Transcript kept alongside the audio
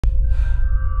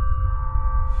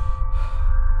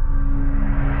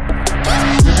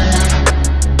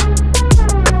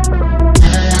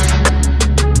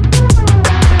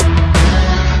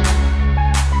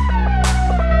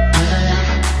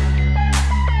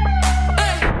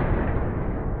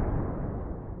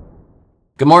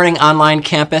Good morning, online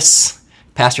campus.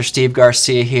 Pastor Steve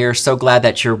Garcia here. So glad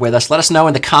that you're with us. Let us know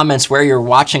in the comments where you're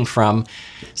watching from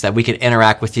so that we can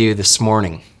interact with you this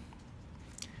morning.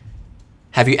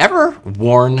 Have you ever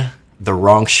worn the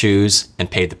wrong shoes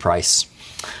and paid the price?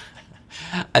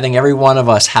 I think every one of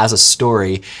us has a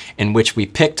story in which we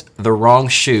picked the wrong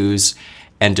shoes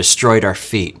and destroyed our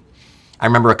feet. I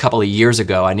remember a couple of years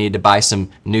ago, I needed to buy some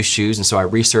new shoes, and so I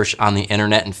researched on the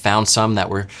internet and found some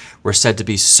that were said to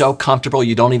be so comfortable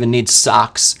you don't even need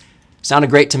socks.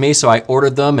 Sounded great to me, so I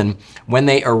ordered them, and when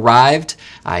they arrived,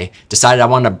 I decided I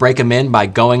wanted to break them in by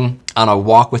going on a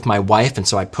walk with my wife, and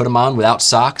so I put them on without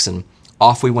socks, and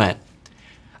off we went.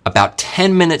 About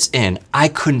 10 minutes in, I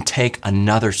couldn't take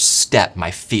another step.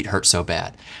 My feet hurt so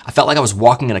bad. I felt like I was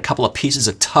walking in a couple of pieces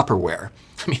of Tupperware.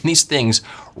 I mean, these things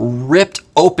ripped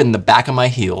open the back of my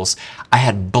heels. I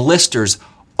had blisters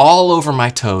all over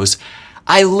my toes.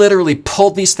 I literally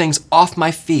pulled these things off my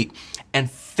feet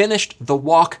and finished the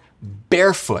walk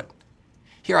barefoot.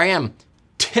 Here I am,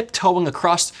 tiptoeing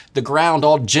across the ground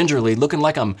all gingerly, looking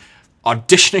like I'm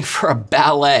auditioning for a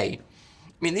ballet. I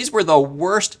mean, these were the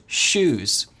worst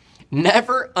shoes.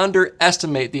 Never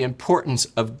underestimate the importance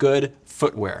of good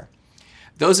footwear.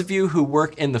 Those of you who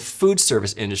work in the food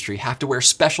service industry have to wear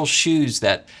special shoes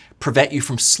that prevent you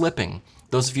from slipping.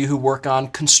 Those of you who work on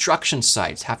construction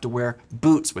sites have to wear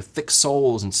boots with thick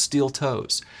soles and steel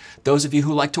toes. Those of you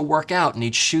who like to work out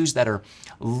need shoes that are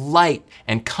light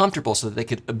and comfortable so that they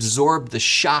could absorb the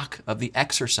shock of the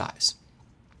exercise.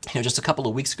 Just a couple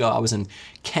of weeks ago, I was in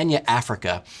Kenya,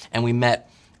 Africa, and we met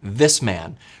this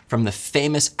man from the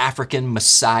famous African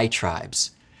Maasai tribes.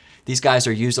 These guys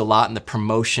are used a lot in the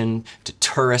promotion to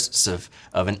tourists of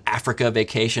an Africa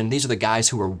vacation. These are the guys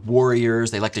who are warriors.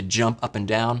 They like to jump up and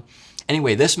down.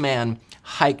 Anyway, this man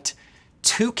hiked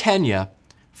to Kenya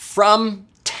from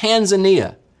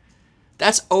Tanzania.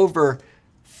 That's over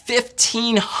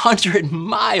 1,500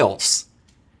 miles.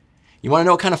 You want to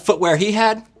know what kind of footwear he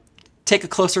had? Take a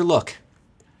closer look.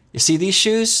 You see these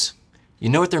shoes? You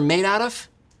know what they're made out of?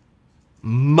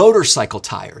 Motorcycle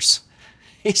tires.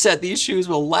 He said these shoes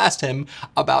will last him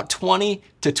about 20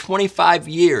 to 25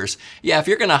 years. Yeah, if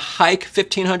you're going to hike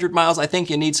 1,500 miles, I think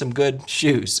you need some good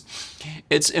shoes.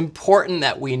 It's important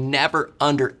that we never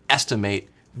underestimate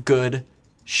good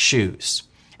shoes.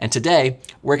 And today,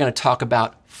 we're going to talk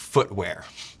about footwear,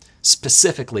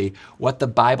 specifically what the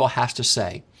Bible has to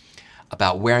say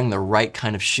about wearing the right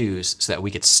kind of shoes so that we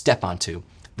could step onto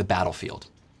the battlefield.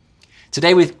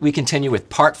 Today we continue with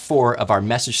part 4 of our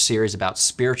message series about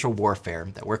spiritual warfare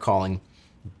that we're calling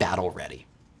Battle Ready.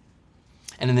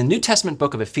 And in the New Testament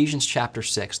book of Ephesians chapter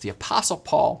 6, the Apostle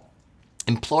Paul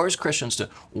implores Christians to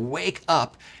wake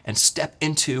up and step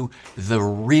into the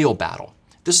real battle.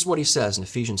 This is what he says in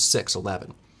Ephesians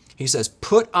 6:11. He says,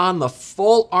 "Put on the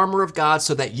full armor of God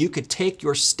so that you could take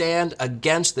your stand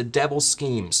against the devil's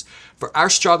schemes. For our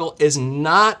struggle is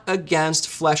not against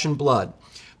flesh and blood,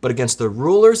 but against the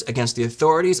rulers, against the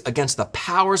authorities, against the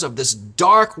powers of this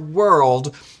dark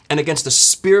world, and against the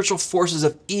spiritual forces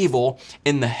of evil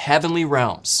in the heavenly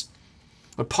realms."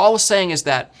 What Paul is saying is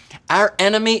that our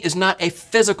enemy is not a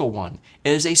physical one.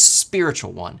 It is a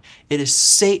spiritual one. It is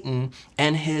Satan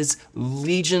and his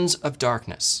legions of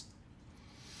darkness.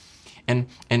 And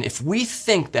if we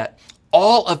think that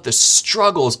all of the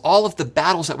struggles, all of the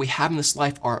battles that we have in this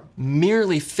life are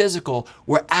merely physical,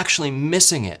 we're actually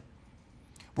missing it.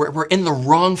 We're in the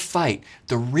wrong fight.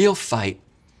 The real fight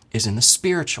is in the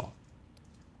spiritual.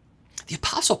 The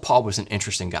Apostle Paul was an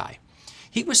interesting guy.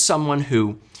 He was someone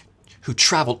who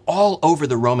traveled all over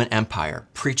the Roman Empire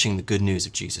preaching the good news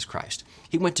of Jesus Christ.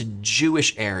 He went to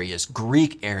Jewish areas,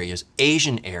 Greek areas,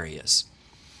 Asian areas.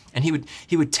 And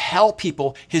he would tell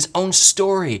people his own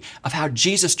story of how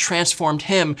Jesus transformed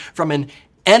him from an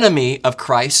enemy of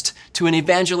Christ to an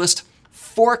evangelist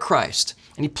for Christ.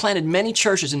 And he planted many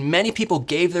churches, and many people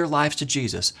gave their lives to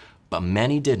Jesus, but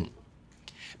many didn't.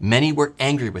 Many were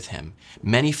angry with him.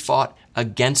 Many fought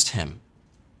against him.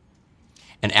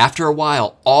 And after a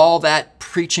while, all that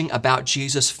preaching about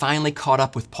Jesus finally caught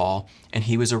up with Paul, and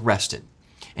he was arrested.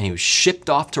 And he was shipped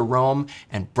off to Rome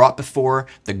and brought before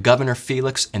the governor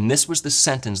Felix, and this was the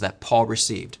sentence that Paul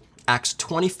received. Acts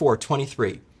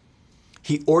 24:23.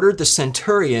 He ordered the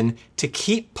centurion to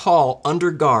keep Paul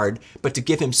under guard, but to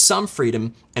give him some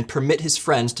freedom and permit his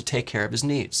friends to take care of his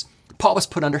needs. Paul was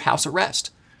put under house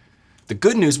arrest. The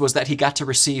good news was that he got to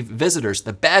receive visitors.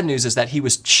 The bad news is that he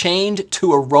was chained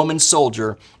to a Roman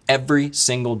soldier every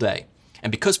single day.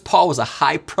 And because Paul was a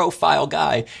high-profile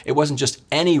guy, it wasn't just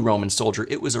any Roman soldier,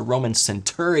 it was a Roman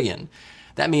centurion.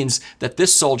 That means that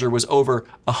this soldier was over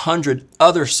 100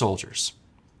 other soldiers.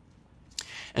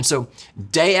 And so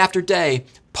day after day,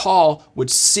 Paul would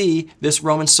see this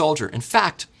Roman soldier. In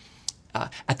fact,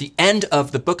 at the end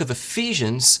of the book of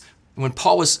Ephesians, when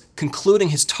Paul was concluding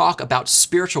his talk about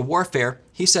spiritual warfare,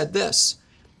 he said this,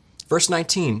 verse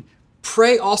 19,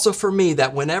 "Pray also for me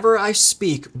that whenever I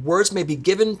speak, words may be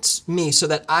given me so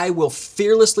that I will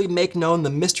fearlessly make known the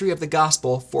mystery of the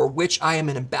gospel for which I am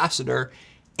an ambassador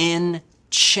in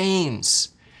chains."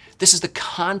 This is the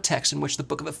context in which the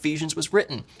book of Ephesians was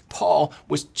written. Paul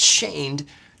was chained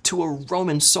to a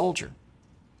Roman soldier.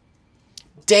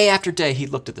 Day after day, he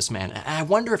looked at this man. And I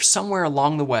wonder if somewhere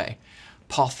along the way,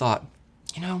 Paul thought,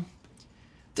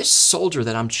 this soldier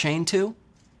that I'm chained to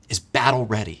is battle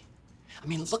ready. I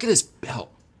mean, look at his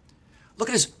belt. Look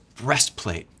at his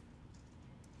breastplate.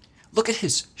 Look at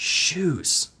his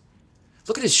shoes.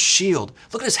 Look at his shield.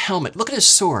 Look at his helmet. Look at his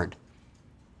sword.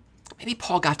 Maybe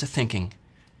Paul got to thinking,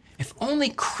 if only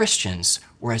Christians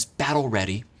were as battle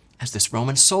ready as this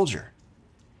Roman soldier.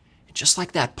 And just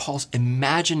like that, Paul's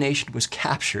imagination was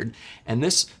captured, and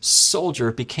this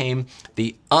soldier became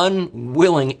the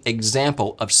unwilling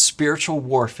example of spiritual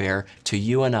warfare to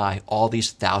you and I all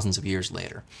these thousands of years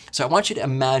later. So I want you to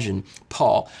imagine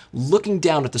Paul looking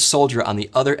down at the soldier on the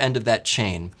other end of that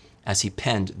chain as he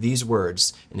penned these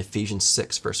words in Ephesians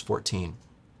 6, verse 14.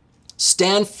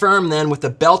 "Stand firm then with the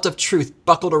belt of truth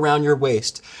buckled around your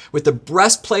waist, with the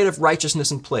breastplate of righteousness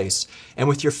in place, and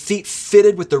with your feet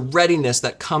fitted with the readiness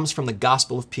that comes from the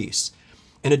gospel of peace.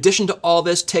 In addition to all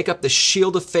this, take up the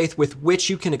shield of faith with which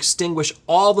you can extinguish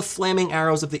all the flaming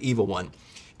arrows of the evil one.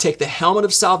 Take the helmet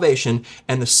of salvation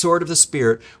and the sword of the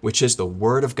Spirit, which is the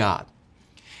word of God."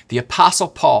 The Apostle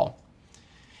Paul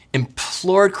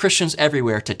implored Christians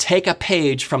everywhere to take a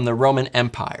page from the Roman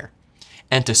Empire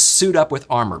and to suit up with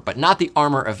armor, but not the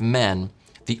armor of men,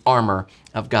 the armor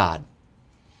of God.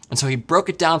 And so he broke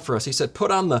it down for us. He said,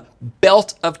 put on the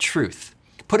belt of truth.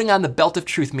 Putting on the belt of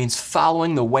truth means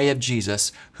following the way of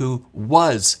Jesus, who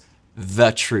was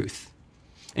the truth.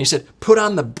 And he said, put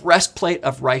on the breastplate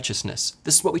of righteousness.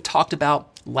 This is what we talked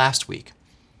about last week.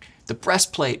 The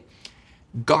breastplate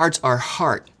guards our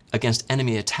heart against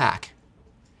enemy attack,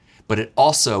 but it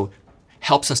also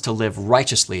helps us to live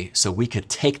righteously so we could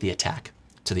take the attack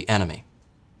to the enemy.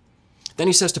 Then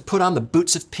he says to put on the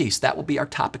boots of peace. That will be our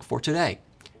topic for today.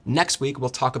 Next week,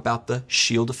 we'll talk about the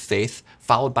shield of faith,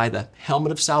 followed by the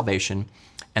helmet of salvation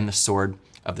and the sword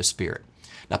of the Spirit.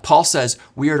 Now, Paul says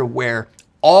we are to wear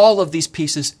all of these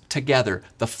pieces together,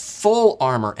 the full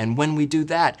armor, and when we do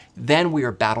that, then we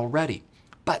are battle ready.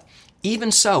 But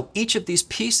even so, each of these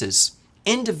pieces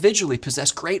individually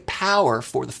possess great power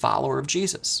for the follower of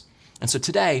Jesus. And so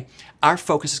today, our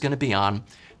focus is going to be on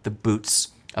the boots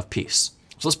of peace.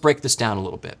 So let's break this down a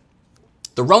little bit.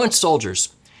 The Roman soldiers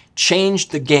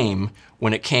changed the game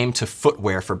when it came to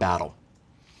footwear for battle.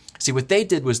 See, what they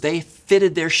did was they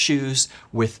fitted their shoes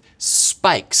with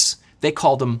spikes. They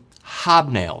called them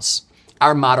hobnails.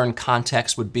 Our modern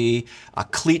context would be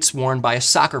cleats worn by a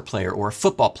soccer player or a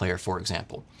football player, for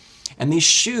example. And these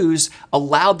shoes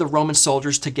allowed the Roman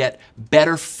soldiers to get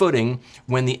better footing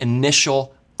when the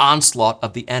initial onslaught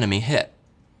of the enemy hit.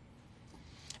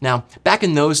 Now, back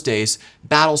in those days,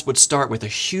 battles would start with a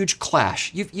huge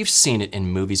clash. You've seen it in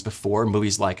movies before,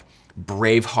 movies like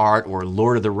Braveheart or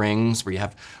Lord of the Rings, where you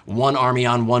have one army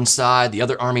on one side, the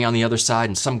other army on the other side,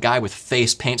 and some guy with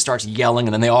face paint starts yelling,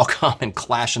 and then they all come and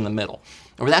clash in the middle.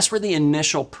 Or that's where the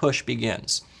initial push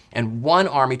begins. And one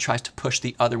army tries to push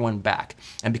the other one back.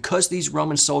 And because these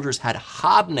Roman soldiers had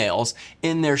hobnails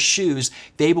in their shoes,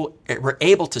 they were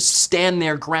able to stand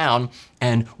their ground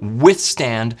and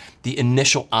withstand the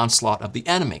initial onslaught of the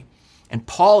enemy. And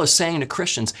Paul is saying to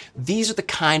Christians, these are the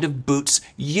kind of boots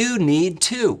you need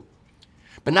too.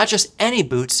 But not just any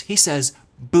boots, he says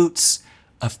boots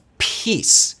of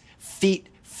peace, feet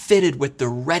fitted with the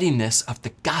readiness of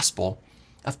the gospel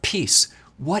of peace.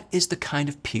 What is the kind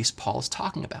of peace Paul is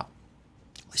talking about?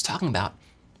 Well, he's talking about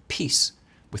peace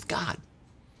with God.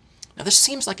 Now, this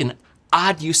seems like an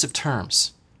odd use of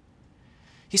terms.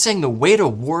 He's saying the way to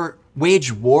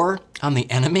wage war on the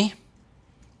enemy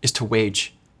is to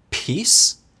wage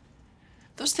peace.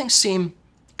 Those things seem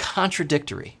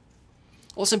contradictory.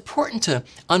 Well, it's important to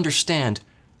understand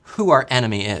who our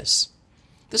enemy is.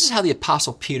 This is how the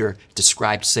Apostle Peter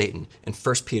described Satan in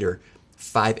 1 Peter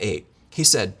 5:8. He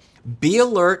said, "Be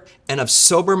alert and of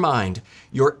sober mind.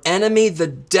 Your enemy, the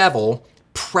devil,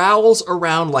 prowls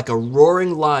around like a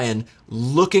roaring lion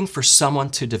looking for someone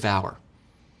to devour."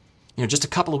 Just a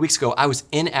couple of weeks ago, I was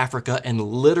in Africa and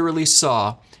literally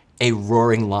saw a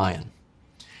roaring lion.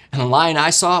 And the lion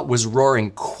I saw was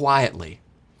roaring quietly.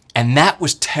 And that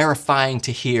was terrifying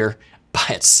to hear by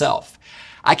itself.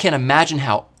 I can't imagine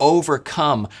how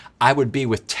overcome I would be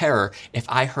with terror if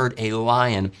I heard a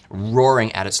lion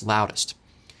roaring at its loudest.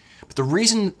 But the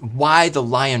reason why the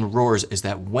lion roars is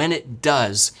that when it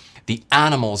does, the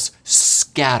animals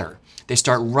scatter. They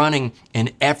start running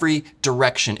in every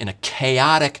direction in a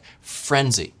chaotic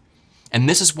frenzy. And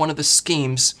this is one of the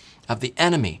schemes of the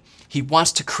enemy. He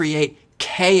wants to create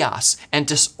chaos and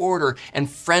disorder and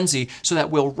frenzy so that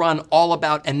we'll run all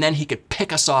about and then he could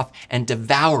pick us off and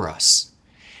devour us.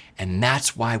 And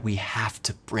that's why we have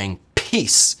to bring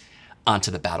peace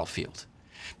onto the battlefield.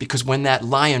 Because when that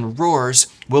lion roars,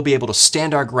 we'll be able to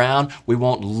stand our ground. We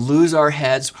won't lose our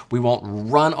heads. We won't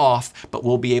run off, but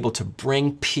we'll be able to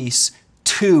bring peace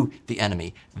to the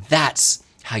enemy. That's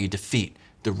how you defeat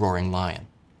the roaring lion.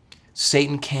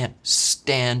 Satan can't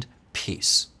stand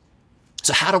peace.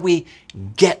 So how do we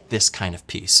get this kind of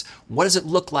peace? What does it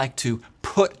look like to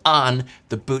put on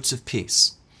the boots of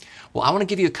peace? Well, I want to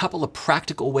give you a couple of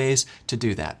practical ways to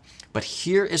do that. But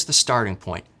here is the starting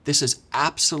point. This is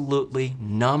absolutely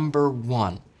number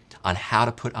one on how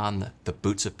to put on the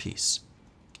boots of peace.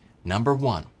 Number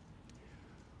one,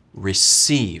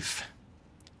 receive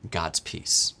God's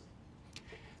peace.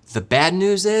 The bad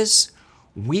news is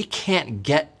we can't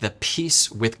get the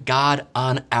peace with God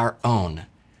on our own.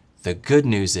 The good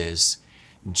news is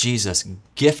Jesus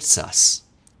gifts us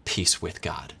peace with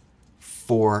God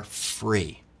for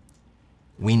free.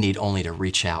 We need only to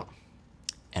reach out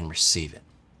and receive it.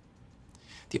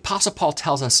 The Apostle Paul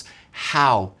tells us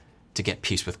how to get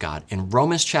peace with God. In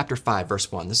Romans chapter 5,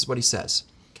 verse 1, this is what he says.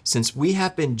 Since we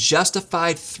have been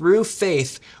justified through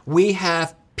faith, we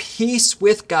have peace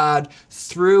with God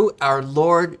through our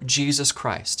Lord Jesus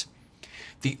Christ.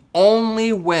 The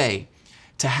only way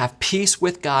to have peace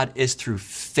with God is through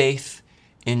faith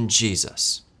in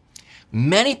Jesus.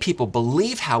 Many people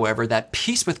believe, however, that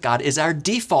peace with God is our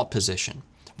default position.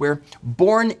 We're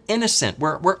born innocent.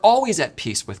 We're always at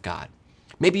peace with God.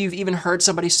 Maybe you've even heard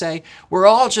somebody say, we're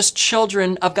all just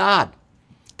children of God.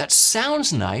 That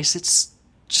sounds nice. It's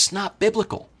just not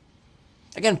biblical.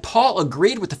 Again, Paul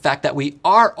agreed with the fact that we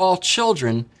are all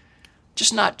children,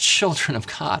 just not children of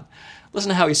God. Listen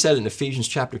to how he said it in Ephesians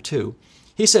chapter 2.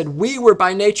 He said, we were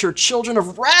by nature children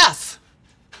of wrath,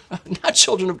 not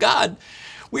children of God.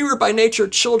 We were by nature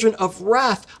children of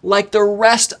wrath like the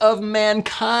rest of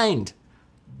mankind.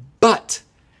 But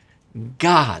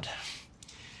God,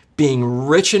 being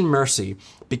rich in mercy,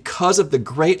 because of the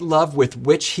great love with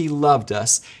which he loved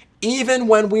us, even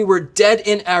when we were dead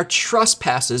in our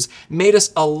trespasses, made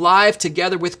us alive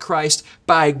together with Christ.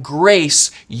 By grace,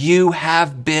 you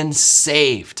have been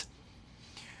saved.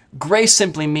 Grace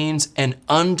simply means an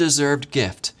undeserved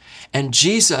gift. And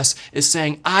Jesus is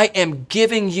saying, I am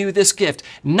giving you this gift,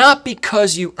 not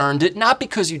because you earned it, not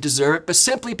because you deserve it, but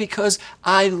simply because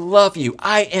I love you.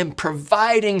 I am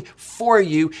providing for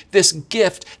you this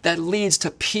gift that leads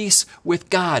to peace with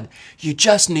God. You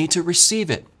just need to receive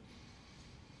it.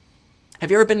 Have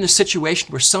you ever been in a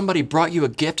situation where somebody brought you a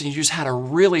gift and you just had a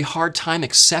really hard time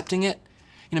accepting it?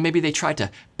 You know, maybe they tried to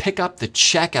pick up the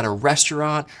check at a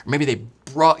restaurant, or maybe they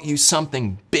brought you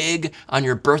something big on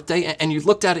your birthday and you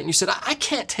looked at it and you said, I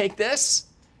can't take this.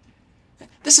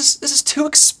 This is too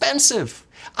expensive.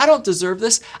 I don't deserve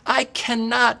this. I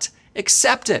cannot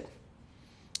accept it.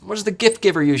 What does the gift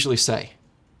giver usually say?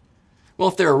 Well,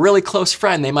 if they're a really close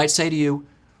friend, they might say to you,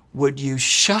 would you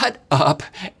shut up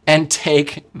and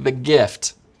take the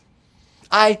gift?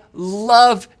 I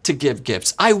love to give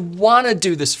gifts. I want to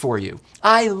do this for you.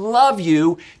 I love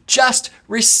you. Just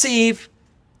receive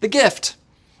the gift.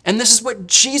 And this is what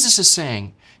Jesus is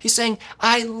saying. He's saying,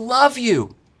 I love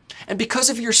you. And because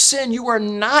of your sin, you are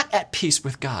not at peace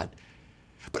with God.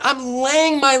 But I'm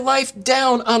laying my life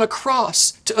down on a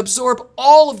cross to absorb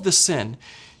all of the sin.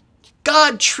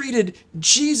 God treated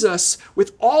Jesus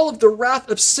with all of the wrath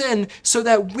of sin so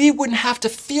that we wouldn't have to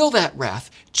feel that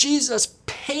wrath. Jesus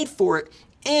paid for it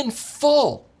in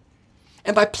full.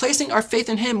 And by placing our faith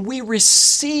in him, we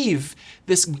receive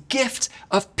this gift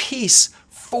of peace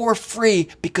for free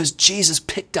because Jesus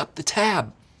picked up the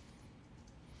tab.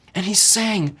 And he's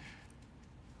saying,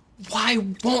 why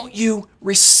won't you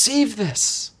receive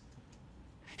this?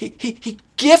 He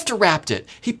gift wrapped it.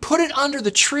 He put it under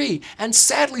the tree. And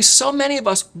sadly, so many of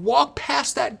us walk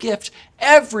past that gift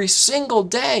every single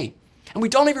day. And we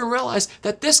don't even realize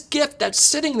that this gift that's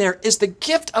sitting there is the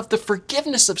gift of the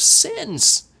forgiveness of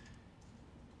sins.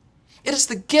 It is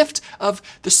the gift of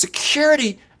the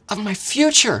security of my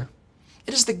future.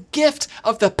 It is the gift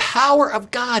of the power of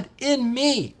God in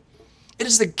me. It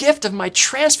is the gift of my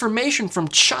transformation from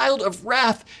child of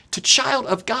wrath to child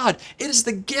of God. It is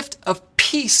the gift of peace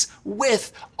peace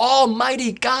with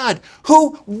Almighty God.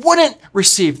 Who wouldn't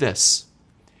receive this?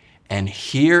 And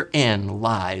herein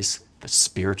lies the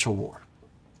spiritual war.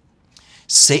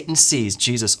 Satan sees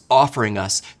Jesus offering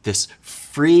us this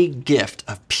free gift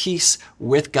of peace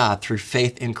with God through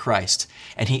faith in Christ,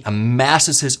 and he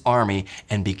amasses his army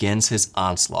and begins his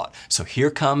onslaught. So here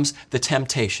comes the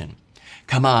temptation.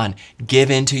 Come on,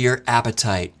 give in to your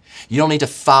appetite. You don't need to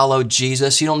follow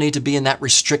Jesus. You don't need to be in that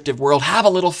restrictive world. Have a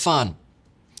little fun.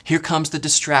 Here comes the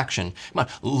distraction. Come on,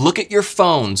 look at your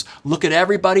phones. Look at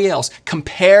everybody else.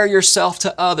 Compare yourself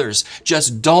to others.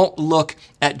 Just don't look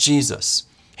at Jesus.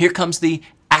 Here comes the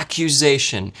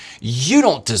accusation. You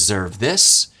don't deserve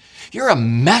this. You're a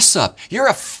mess up. You're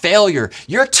a failure.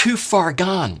 You're too far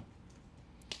gone.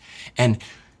 And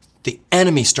the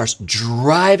enemy starts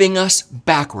driving us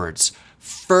backwards,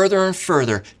 further and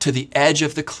further to the edge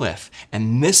of the cliff.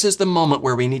 And this is the moment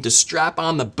where we need to strap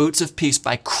on the boots of peace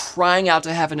by crying out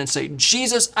to heaven and say,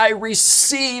 Jesus, I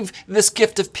receive this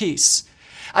gift of peace.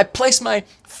 I place my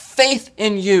faith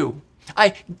in you.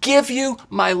 I give you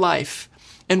my life.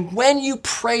 And when you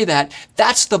pray that,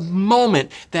 that's the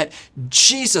moment that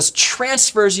Jesus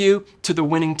transfers you to the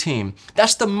winning team.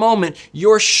 That's the moment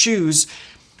your shoes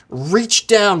reach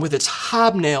down with its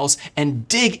hobnails and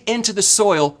dig into the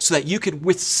soil so that you could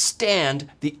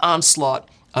withstand the onslaught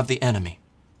of the enemy.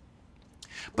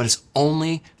 But it's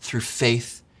only through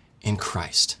faith in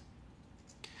Christ.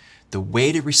 The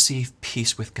way to receive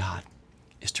peace with God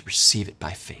is to receive it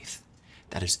by faith.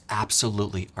 That is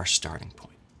absolutely our starting point.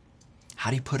 How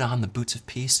do you put on the boots of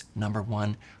peace? Number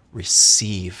one,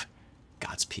 receive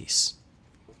God's peace.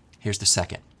 Here's the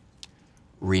second.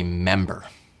 Remember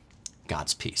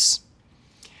God's peace.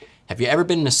 Have you ever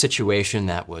been in a situation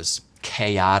that was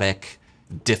chaotic,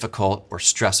 difficult, or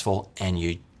stressful, and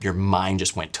your mind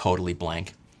just went totally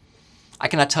blank? I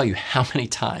cannot tell you how many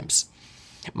times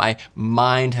my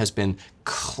mind has been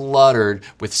cluttered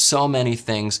with so many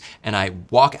things, and I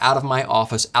walk out of my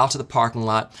office, out to the parking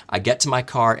lot, I get to my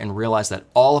car and realize that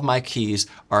all of my keys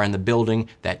are in the building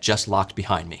that just locked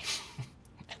behind me.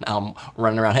 And I'm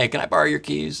running around, hey, can I borrow your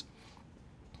keys?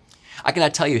 I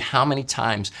cannot tell you how many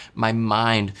times my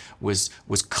mind was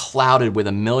clouded with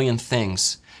a million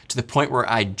things to the point where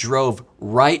I drove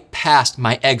right past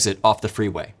my exit off the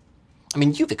freeway. I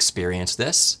mean, you've experienced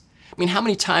this. I mean, how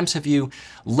many times have you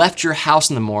left your house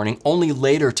in the morning only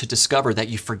later to discover that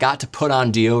you forgot to put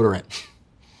on deodorant,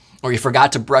 or you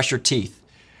forgot to brush your teeth,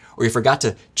 or you forgot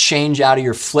to change out of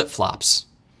your flip-flops?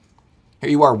 Here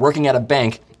you are working at a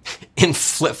bank in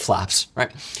flip-flops,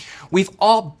 right? We've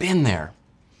all been there,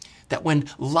 that when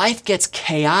life gets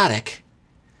chaotic,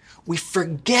 we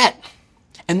forget.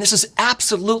 And this is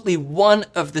absolutely one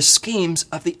of the schemes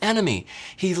of the enemy.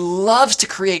 He loves to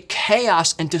create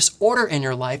chaos and disorder in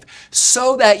your life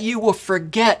so that you will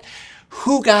forget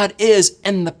who God is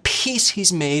and the peace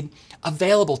he's made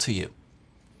available to you.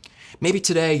 Maybe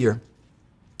today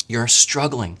you're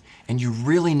struggling and you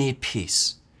really need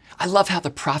peace. I love how the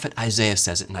prophet Isaiah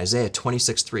says it in Isaiah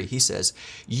 26:3. He says,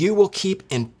 "You will keep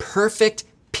in perfect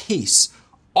peace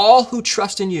all who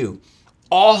trust in you,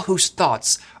 all whose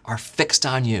thoughts are fixed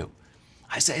on you."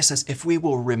 Isaiah says, if we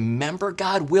will remember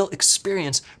God, we'll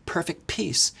experience perfect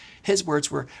peace. His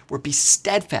words were be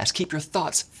steadfast, keep your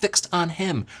thoughts fixed on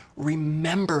him,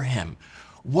 remember him.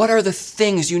 What are the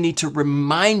things you need to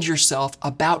remind yourself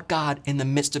about God in the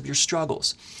midst of your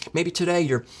struggles? Maybe today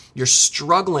you're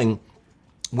struggling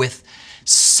with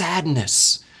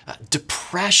sadness,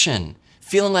 depression,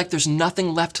 feeling like there's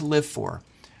nothing left to live for.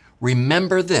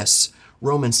 Remember this,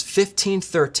 Romans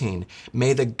 15:13.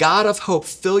 May the God of hope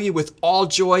fill you with all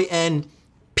joy and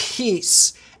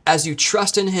peace as you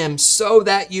trust in him, so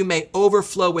that you may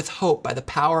overflow with hope by the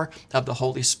power of the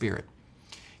Holy Spirit.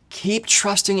 Keep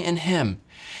trusting in him,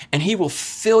 and he will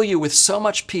fill you with so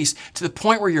much peace to the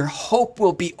point where your hope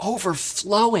will be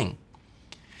overflowing.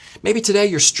 Maybe today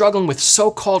you're struggling with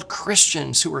so-called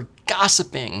Christians who are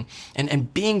gossiping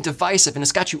and being divisive, and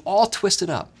it's got you all twisted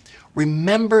up.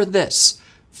 Remember this,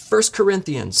 1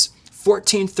 Corinthians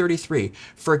 14:33,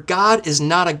 for God is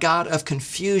not a God of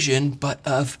confusion, but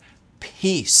of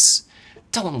peace.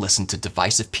 Don't listen to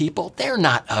divisive people. They're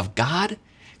not of God.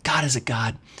 God is a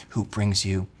God who brings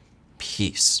you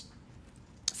peace.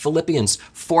 Philippians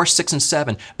 4:6 and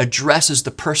 7 addresses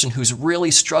the person who's really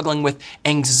struggling with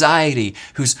anxiety,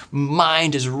 whose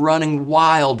mind is running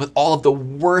wild with all of the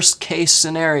worst case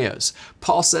scenarios.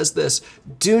 Paul says this,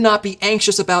 do not be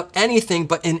anxious about anything,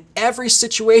 but in every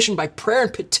situation by prayer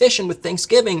and petition with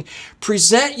thanksgiving,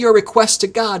 present your requests to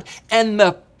God, and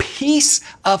the peace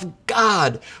of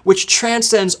God, which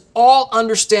transcends all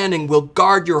understanding, will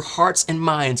guard your hearts and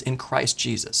minds in Christ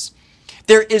Jesus.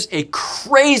 There is a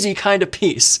crazy kind of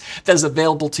peace that is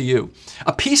available to you,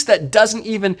 a peace that doesn't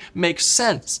even make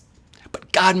sense.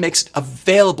 But God makes it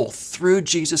available through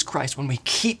Jesus Christ when we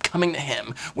keep coming to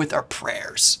him with our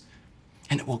prayers.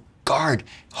 And it will guard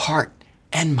heart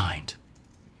and mind.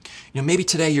 Maybe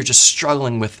today you're just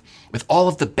struggling with all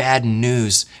of the bad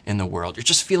news in the world. You're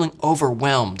just feeling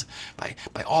overwhelmed by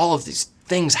all of these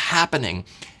things happening.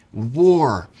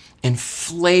 War,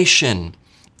 inflation,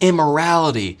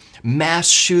 immorality, mass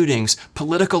shootings,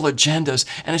 political agendas,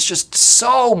 and it's just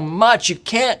so much. You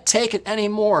can't take it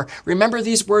anymore. Remember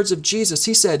these words of Jesus.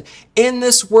 He said, "In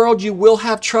this world you will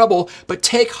have trouble, but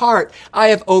take heart, I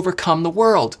have overcome the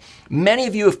world." Many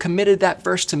of you have committed that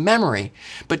verse to memory,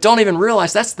 but don't even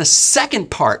realize that's the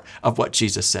second part of what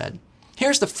Jesus said.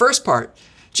 Here's the first part.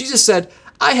 Jesus said,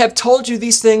 "I have told you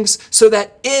these things so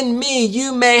that in me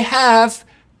you may have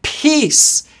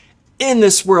peace. In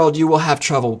this world you will have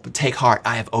trouble, but take heart,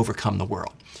 I have overcome the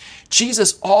world."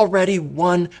 Jesus already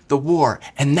won the war,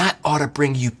 and that ought to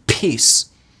bring you peace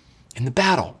in the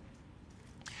battle.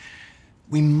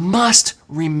 We must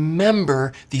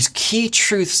remember these key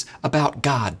truths about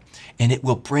God, and it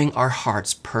will bring our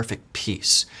hearts perfect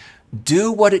peace.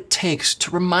 Do what it takes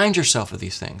to remind yourself of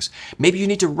these things. Maybe you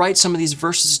need to write some of these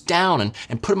verses down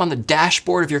and put them on the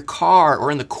dashboard of your car or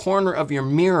in the corner of your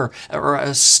mirror or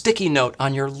a sticky note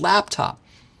on your laptop.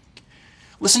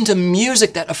 Listen to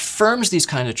music that affirms these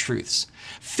kind of truths.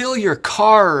 Fill your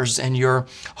cars and your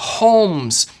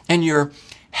homes and your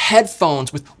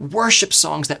headphones with worship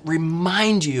songs that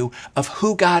remind you of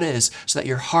who God is so that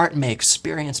your heart may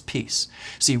experience peace.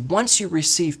 See, once you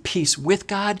receive peace with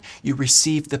God, you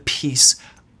receive the peace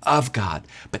of God.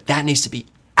 But that needs to be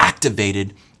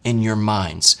activated in your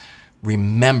minds.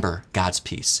 Remember God's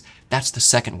peace. That's the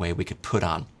second way we could put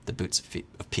on the boots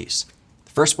of peace.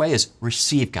 The first way is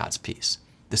receive God's peace.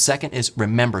 The second is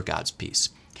remember God's peace.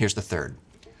 Here's the third.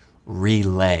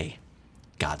 Relay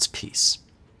God's peace.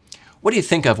 What do you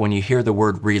think of when you hear the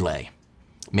word relay?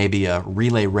 Maybe a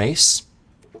relay race?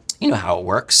 You know how it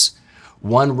works.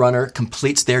 One runner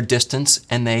completes their distance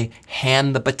and they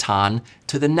hand the baton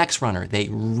to the next runner. They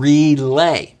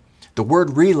relay. The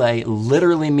word relay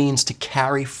literally means to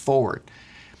carry forward.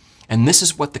 And this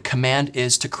is what the command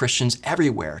is to Christians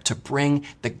everywhere, to bring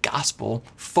the gospel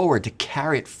forward, to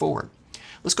carry it forward.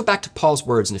 Let's go back to Paul's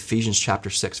words in Ephesians chapter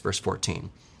 6, verse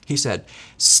 14. He said,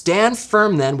 "Stand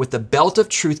firm then with the belt of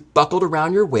truth buckled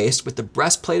around your waist, with the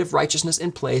breastplate of righteousness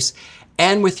in place,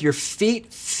 and with your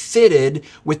feet fitted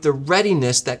with the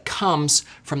readiness that comes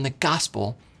from the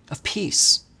gospel of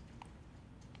peace."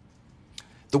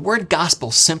 The word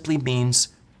gospel simply means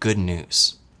good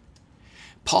news.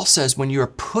 Paul says when you're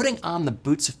putting on the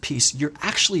boots of peace, you're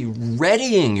actually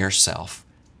readying yourself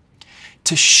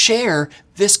to share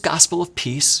this gospel of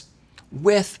peace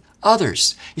with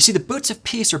others. You see, the boots of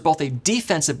peace are both a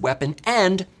defensive weapon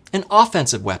and an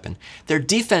offensive weapon. They're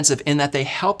defensive in that they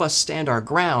help us stand our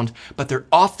ground, but they're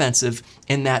offensive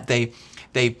in that they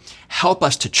help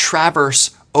us to traverse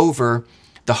over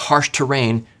the harsh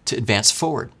terrain to advance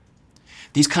forward.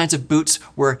 These kinds of boots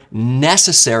were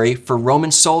necessary for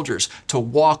Roman soldiers to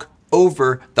walk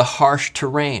over the harsh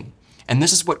terrain. And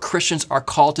this is what Christians are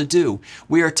called to do.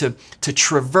 We are to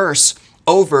traverse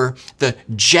over the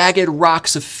jagged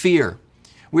rocks of fear.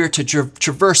 We are to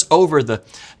traverse over the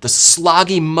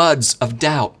sloggy muds of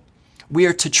doubt. We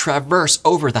are to traverse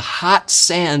over the hot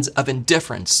sands of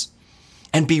indifference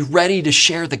and be ready to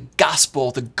share the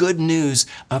gospel, the good news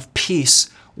of peace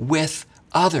with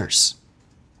others.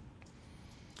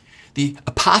 The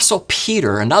apostle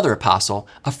Peter, another apostle,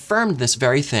 affirmed this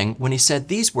very thing when he said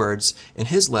these words in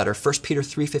his letter, 1 Peter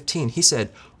 3:15. He said,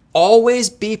 "Always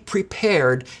be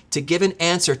prepared to give an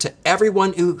answer to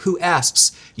everyone who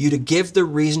asks you to give the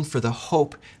reason for the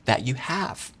hope that you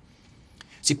have."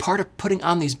 See, part of putting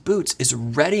on these boots is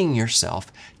readying yourself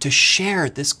to share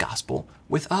this gospel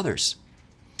with others.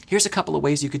 Here's a couple of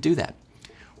ways you could do that.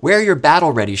 Wear your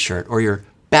battle ready shirt or your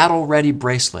battle ready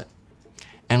bracelet.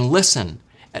 And listen,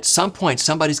 at some point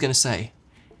somebody's going to say,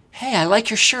 "Hey, I like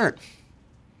your shirt.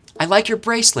 I like your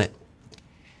bracelet."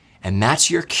 And that's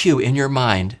your cue in your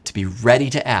mind to be ready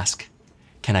to ask,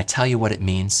 "Can I tell you what it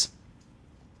means?"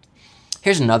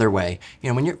 Here's another way.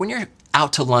 When you're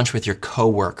out to lunch with your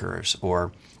coworkers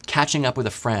or catching up with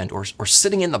a friend or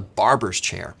sitting in the barber's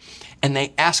chair and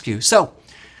they ask you, "So,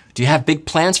 do you have big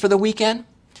plans for the weekend?"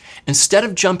 Instead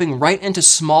of jumping right into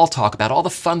small talk about all the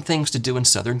fun things to do in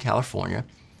Southern California,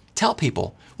 tell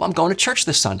people, "Well, I'm going to church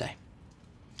this Sunday."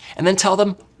 And then tell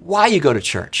them why you go to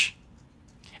church.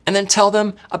 And then tell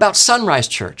them about Sunrise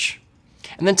Church.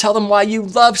 And then tell them why you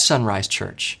love Sunrise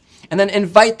Church. and then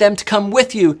invite them to come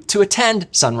with you to attend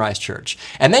Sunrise Church.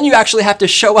 And then you actually have to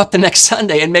show up the next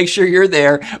Sunday and make sure you're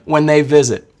there when they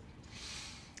visit.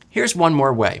 Here's one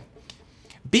more way.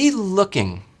 Be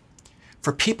looking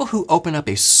for people who open up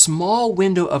a small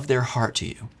window of their heart to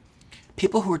you.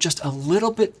 People who are just a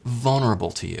little bit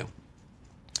vulnerable to you.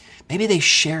 Maybe they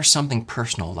share something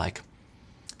personal like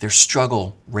their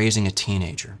struggle raising a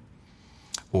teenager,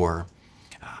 or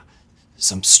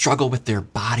some struggle with their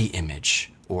body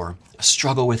image, or a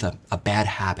struggle with a bad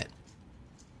habit.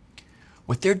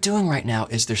 What they're doing right now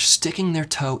is they're sticking their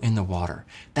toe in the water.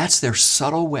 That's their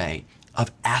subtle way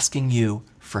of asking you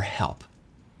for help.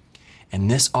 And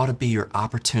this ought to be your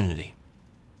opportunity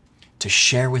to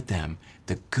share with them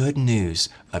the good news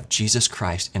of Jesus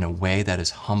Christ in a way that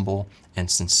is humble and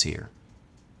sincere.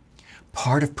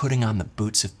 Part of putting on the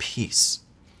boots of peace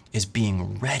is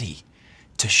being ready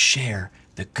to share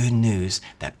the good news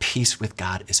that peace with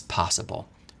God is possible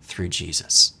through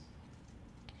Jesus.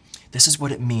 This is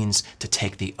what it means to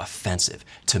take the offensive,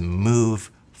 to move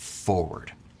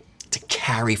forward, to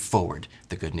carry forward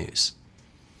the good news.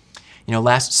 You know,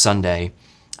 last Sunday,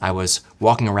 I was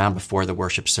walking around before the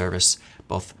worship service,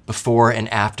 both before and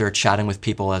after, chatting with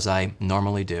people as I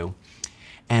normally do.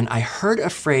 And I heard a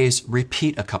phrase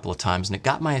repeat a couple of times, and it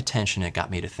got my attention, and it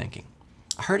got me to thinking.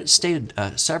 I heard it stated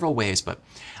several ways, but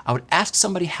I would ask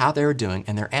somebody how they were doing,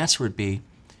 and their answer would be,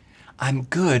 "I'm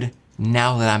good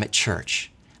now that I'm at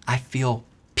church. I feel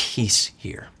peace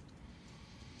here."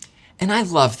 And I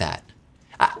love that.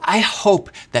 I hope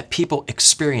that people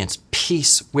experience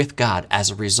peace with God as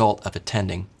a result of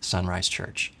attending Sunrise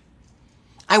Church.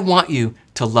 I want you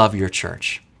to love your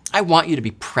church. I want you to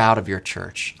be proud of your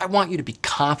church. I want you to be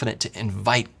confident to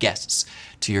invite guests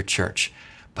to your church.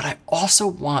 But I also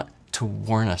want to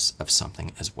warn us of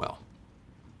something as well.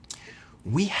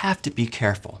 We have to be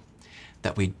careful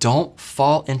that we don't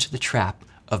fall into the trap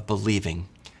of believing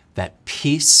that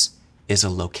peace is a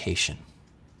location.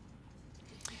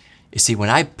 You see, when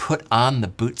I put on the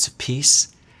boots of peace,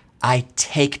 I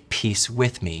take peace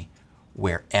with me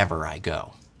wherever I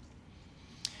go.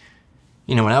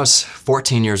 You know, when I was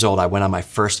 14 years old, I went on my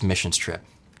first missions trip.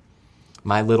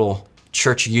 My little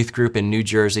church youth group in New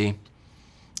Jersey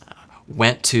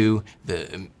went to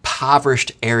the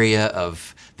impoverished area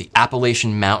of the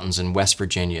Appalachian Mountains in West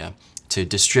Virginia to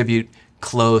distribute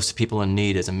clothes to people in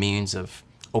need as a means of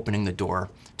opening the door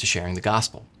to sharing the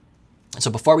gospel. So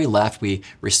before we left, we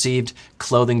received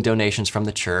clothing donations from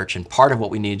the church, and part of what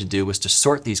we needed to do was to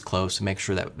sort these clothes to make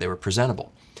sure that they were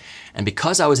presentable. And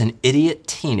because I was an idiot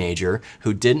teenager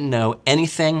who didn't know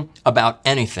anything about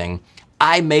anything,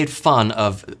 I made fun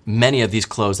of many of these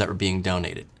clothes that were being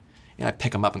donated. You know, I'd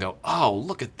pick them up and go, "Oh,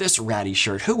 look at this ratty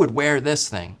shirt. Who would wear this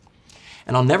thing?"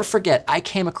 And I'll never forget, I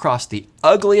came across the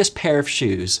ugliest pair of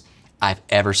shoes I've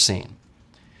ever seen.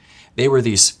 They were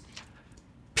these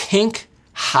pink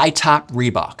high-top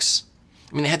Reeboks.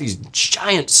 I mean, they had these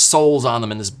giant soles on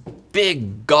them and this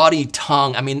big, gaudy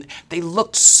tongue. I mean, they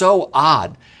looked so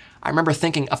odd. I remember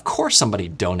thinking, of course somebody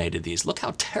donated these. Look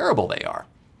how terrible they are.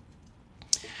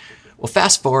 Well,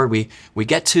 fast forward, we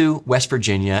get to West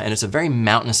Virginia, and it's a very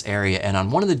mountainous area. And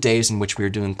on one of the days in which we were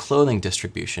doing clothing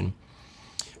distribution,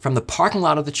 from the parking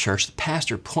lot of the church, the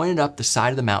pastor pointed up the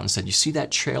side of the mountain and said, "You see that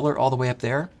trailer all the way up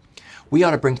there? We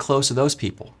ought to bring clothes to those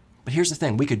people." But here's the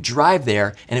thing, we could drive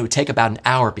there and it would take about an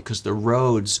hour because the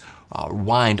roads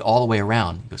wind all the way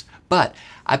around. He goes, "But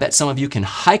I bet some of you can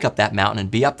hike up that mountain and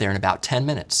be up there in about 10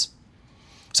 minutes.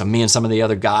 So me and some of the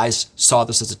other guys saw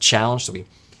this as a challenge, so we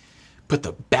put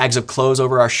the bags of clothes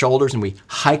over our shoulders and we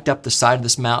hiked up the side of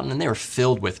this mountain, and they were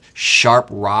filled with sharp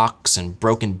rocks and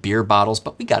broken beer bottles,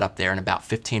 but we got up there in about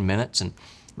 15 minutes, and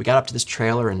we got up to this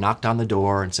trailer and knocked on the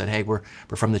door and said, "Hey, we're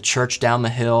from the church down the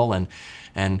hill,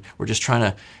 and we're just trying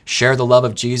to share the love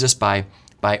of Jesus by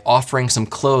offering some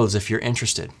clothes if you're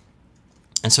interested."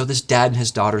 And so this dad and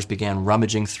his daughters began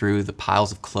rummaging through the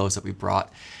piles of clothes that we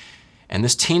brought. And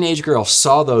this teenage girl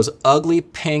saw those ugly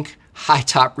pink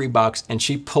high-top Reeboks, and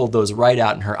she pulled those right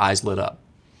out and her eyes lit up.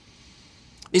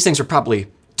 These things were probably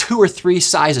 2 or 3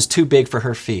 sizes too big for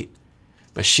her feet,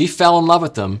 but she fell in love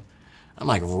with them. I'm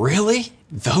like, "Really?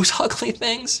 Those ugly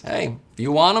things? Hey, if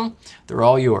you want them, they're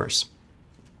all yours."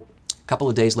 A couple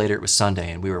of days later, it was Sunday,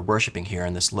 and we were worshiping here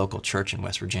in this local church in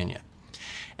West Virginia.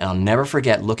 And I'll never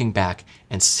forget looking back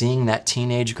and seeing that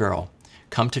teenage girl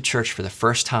come to church for the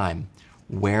first time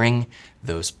wearing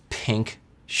those pink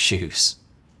shoes.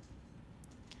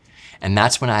 And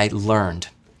that's when I learned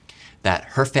that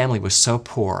her family was so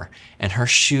poor and her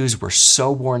shoes were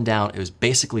so worn down, it was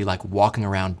basically like walking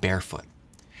around barefoot.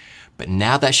 But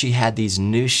now that she had these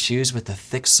new shoes with the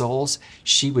thick soles,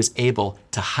 she was able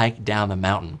to hike down the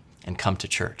mountain and come to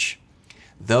church.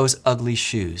 Those ugly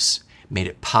shoes made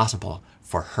it possible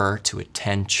for her to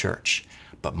attend church.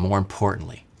 But more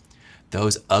importantly,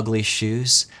 those ugly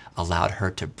shoes allowed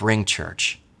her to bring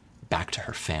church back to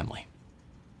her family.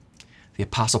 The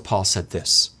Apostle Paul said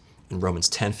this in Romans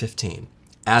 10:15,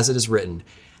 as it is written,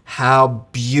 "How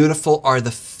beautiful are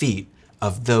the feet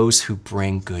of those who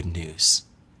bring good news."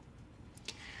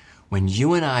 When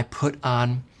you and I put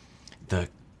on the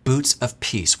boots of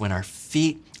peace, when our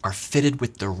feet are fitted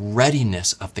with the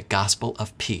readiness of the gospel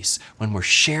of peace, when we're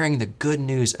sharing the good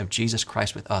news of Jesus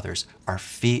Christ with others, our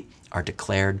feet are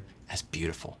declared as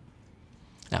beautiful.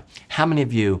 Now, how many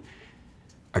of you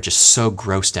are just so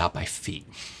grossed out by feet?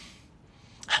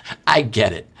 I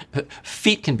get it.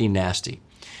 Feet can be nasty.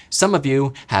 Some of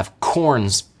you have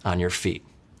corns on your feet.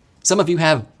 Some of you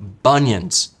have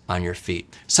bunions on your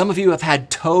feet. Some of you have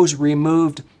had toes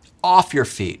removed off your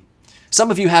feet. Some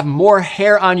of you have more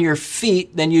hair on your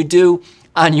feet than you do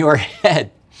on your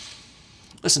head.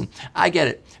 Listen, I get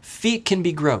it. Feet can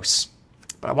be gross,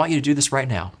 but I want you to do this right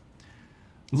now.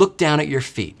 Look down at your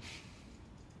feet.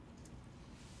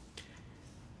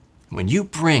 When you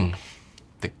bring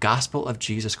the gospel of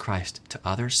Jesus Christ to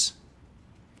others,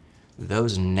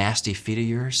 those nasty feet of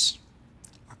yours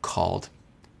are called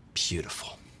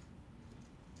beautiful.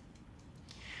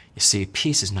 You see,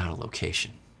 peace is not a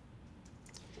location.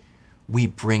 We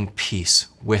bring peace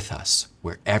with us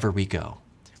wherever we go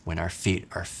when our feet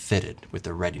are fitted with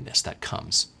the readiness that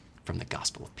comes from the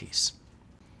gospel of peace.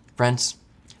 Friends,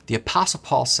 the Apostle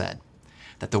Paul said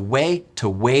that the way to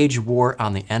wage war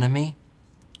on the enemy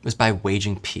was by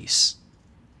waging peace.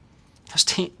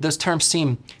 Those terms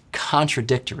seem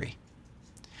contradictory,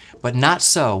 but not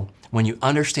so when you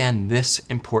understand this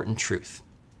important truth.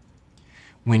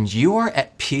 When you are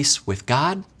at peace with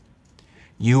God,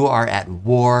 you are at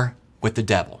war with the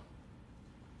devil.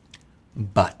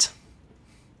 But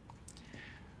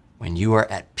when you are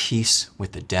at peace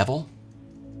with the devil,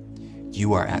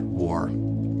 you are at war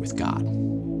with God.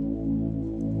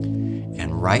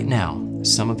 And right now,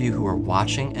 some of you who are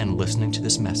watching and listening to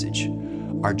this message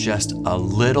are just a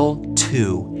little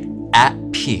too at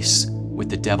peace with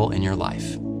the devil in your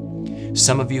life.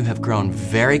 Some of you have grown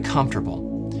very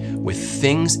comfortable with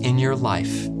things in your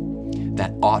life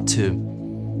that ought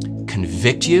to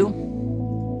convict you,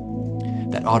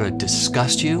 that ought to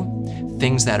disgust you,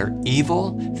 things that are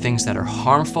evil, things that are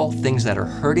harmful, things that are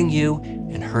hurting you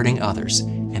and hurting others,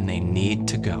 and they need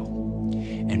to go.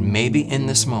 And maybe in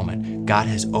this moment, God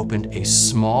has opened a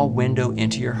small window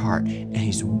into your heart and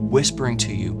He's whispering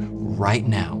to you right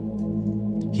now.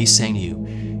 He's saying to you,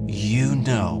 you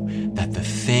know that the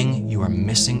thing you are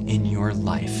missing in your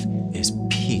life is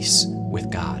peace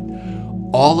with God.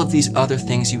 All of these other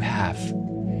things you have,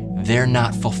 they're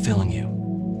not fulfilling you.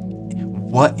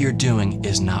 What you're doing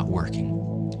is not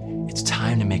working. It's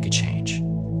time to make a change.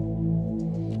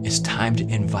 It's time to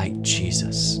invite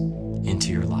Jesus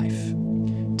into your life.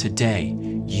 Today,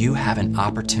 you have an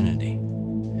opportunity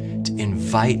to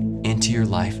invite into your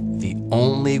life the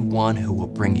only one who will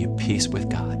bring you peace with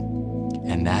God,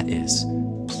 and that is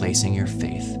placing your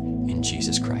faith in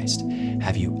Jesus Christ.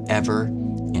 Have you ever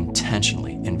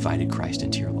intentionally invited Christ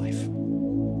into your life?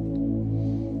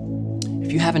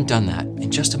 If you haven't done that, in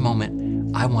just a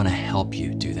moment, I want to help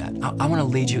you do that. I want to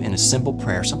lead you in a simple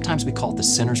prayer. Sometimes we call it the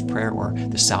sinner's prayer or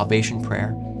the salvation prayer.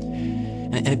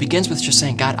 And it begins with just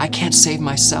saying, God, I can't save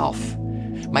myself.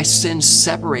 My sins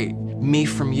separate me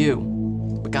from you.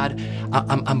 But God,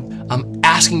 I'm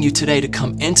asking you today to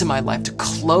come into my life, to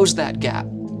close that gap,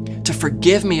 to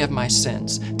forgive me of my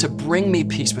sins, to bring me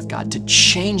peace with God, to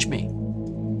change me.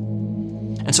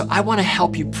 And so I want to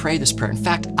help you pray this prayer. In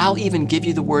fact, I'll even give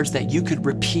you the words that you could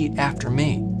repeat after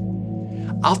me.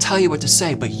 I'll tell you what to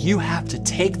say, but you have to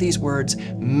take these words,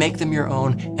 make them your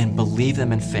own, and believe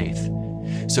them in faith.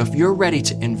 So if you're ready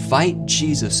to invite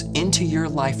Jesus into your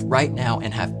life right now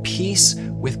and have peace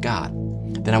with God,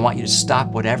 then I want you to stop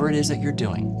whatever it is that you're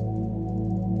doing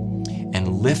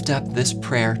and lift up this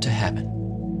prayer to heaven.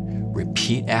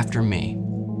 Repeat after me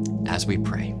as we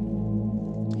pray.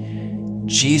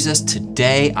 Jesus,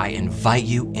 today I invite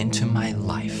you into my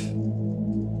life.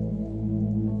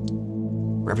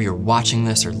 Wherever you're watching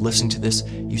this or listening to this,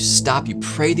 you stop, you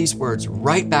pray these words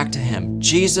right back to Him.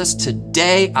 Jesus,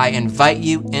 today I invite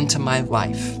you into my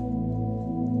life.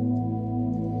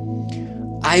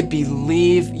 I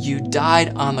believe you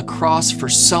died on the cross for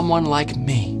someone like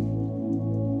me.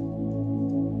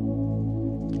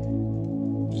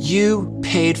 You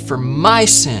paid for my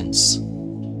sins.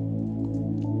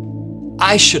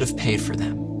 I should have paid for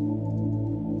them.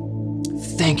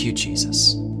 Thank you,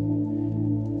 Jesus.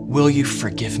 Will you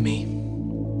forgive me?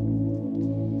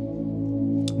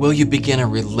 Will you begin a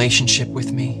relationship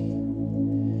with me?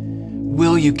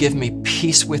 Will you give me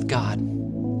peace with God?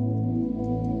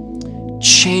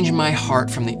 Change my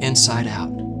heart from the inside out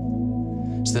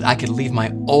so that I could leave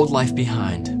my old life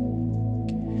behind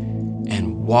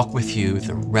and walk with you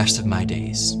the rest of my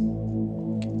days.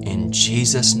 In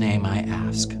Jesus' name I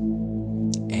ask.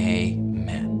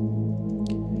 Amen.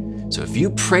 So if you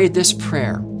prayed this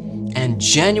prayer and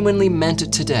genuinely meant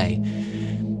it today,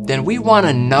 then we want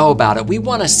to know about it. We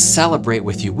want to celebrate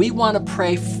with you. We want to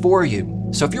pray for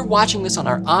you. So if you're watching this on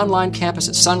our online campus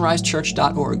at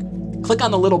sunrisechurch.org, click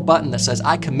on the little button that says,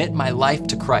 I commit my life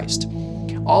to Christ.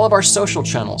 All of our social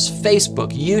channels,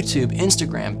 Facebook, YouTube,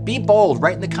 Instagram, be bold,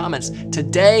 write in the comments,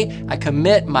 today I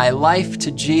commit my life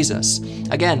to Jesus.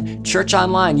 Again, Church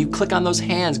Online, you click on those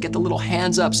hands, get the little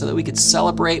hands up so that we could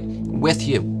celebrate with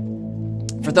you.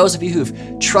 For those of you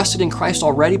who've trusted in Christ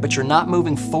already, but you're not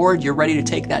moving forward, you're ready to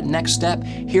take that next step,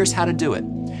 here's how to do it.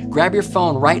 Grab your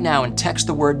phone right now and text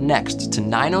the word NEXT to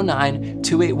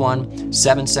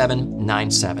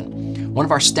 909-281-7797. One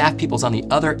of our staff people's on the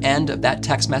other end of that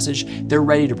text message. They're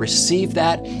ready to receive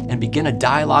that and begin a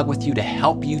dialogue with you to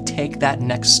help you take that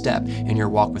next step in your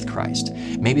walk with Christ.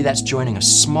 Maybe that's joining a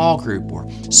small group or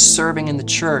serving in the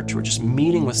church or just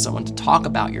meeting with someone to talk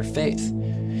about your faith.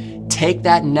 Take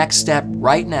that next step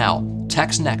right now.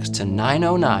 Text NEXT to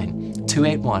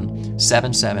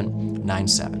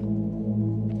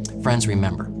 909-281-7797. Friends,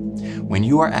 remember, when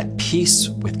you are at peace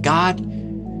with God,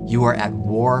 you are at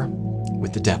war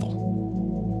with the devil.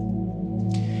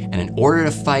 And in order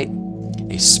to fight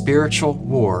a spiritual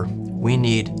war, we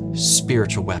need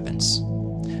spiritual weapons.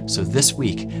 So this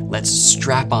week, let's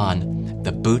strap on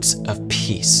the boots of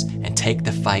peace and take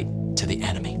the fight to the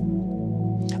enemy.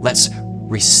 Let's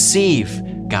receive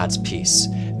God's peace.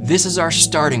 This is our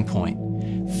starting point.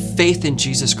 Faith in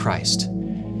Jesus Christ.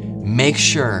 Make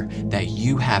sure that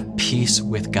you have peace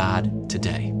with God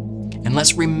today. And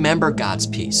let's remember God's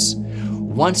peace.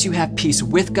 Once you have peace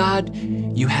with God,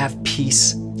 you have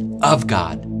peace of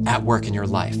God at work in your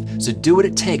life. So do what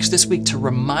it takes this week to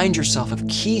remind yourself of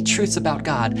key truths about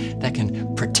God that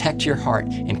can protect your heart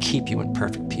and keep you in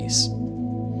perfect peace.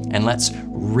 And let's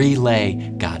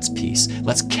relay God's peace.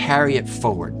 Let's carry it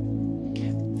forward.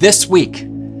 This week,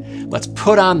 let's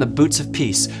put on the boots of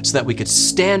peace so that we could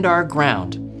stand our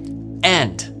ground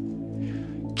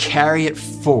and carry it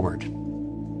forward,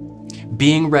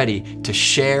 being ready to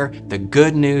share the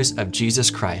good news of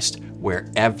Jesus Christ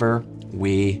wherever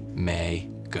we may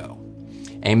go.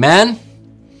 Amen.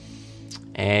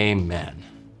 Amen.